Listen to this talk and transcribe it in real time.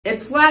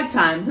It's flag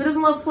time. Who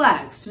doesn't love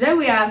flags? Today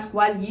we ask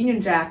why the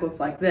Union Jack looks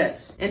like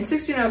this. In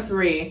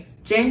 1603,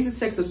 James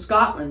VI of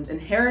Scotland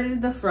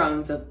inherited the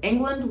thrones of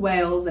England,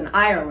 Wales, and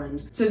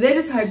Ireland, so they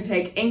decided to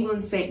take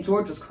England's St.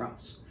 George's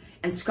Cross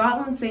and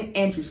Scotland's St.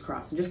 Andrew's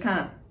Cross and just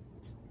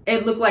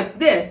it looked like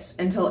this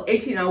until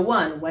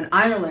 1801 when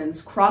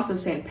Ireland's Cross of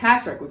St.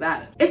 Patrick was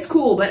added. It's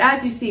cool, but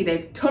as you see,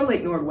 they've totally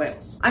ignored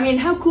Wales. I mean,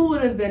 how cool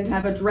would it have been to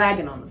have a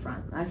dragon on the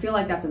front? I feel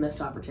like that's a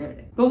missed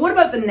opportunity. But what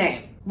about the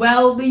name?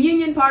 Well, the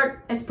Union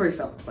part, it's pretty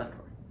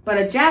self-explanatory. But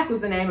a jack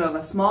was the name of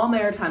a small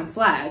maritime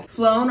flag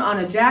flown on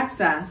a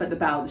jackstaff at the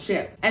bow of the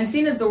ship. And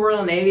seeing as the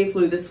Royal Navy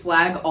flew this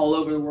flag all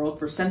over the world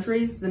for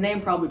centuries, the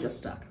name probably just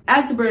stuck.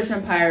 As the British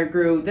Empire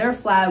grew, their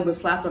flag was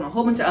slapped on a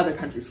whole bunch of other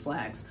countries'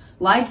 flags,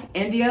 like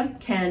India,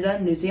 Canada,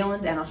 New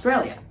Zealand, and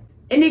Australia.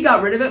 India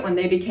got rid of it when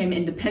they became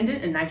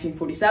independent in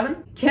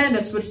 1947,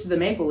 Canada switched to the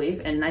maple leaf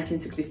in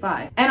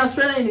 1965, and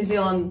Australia and New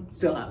Zealand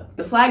still have it.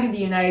 The flag of the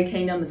United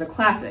Kingdom is a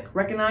classic,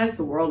 recognized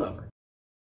the world over.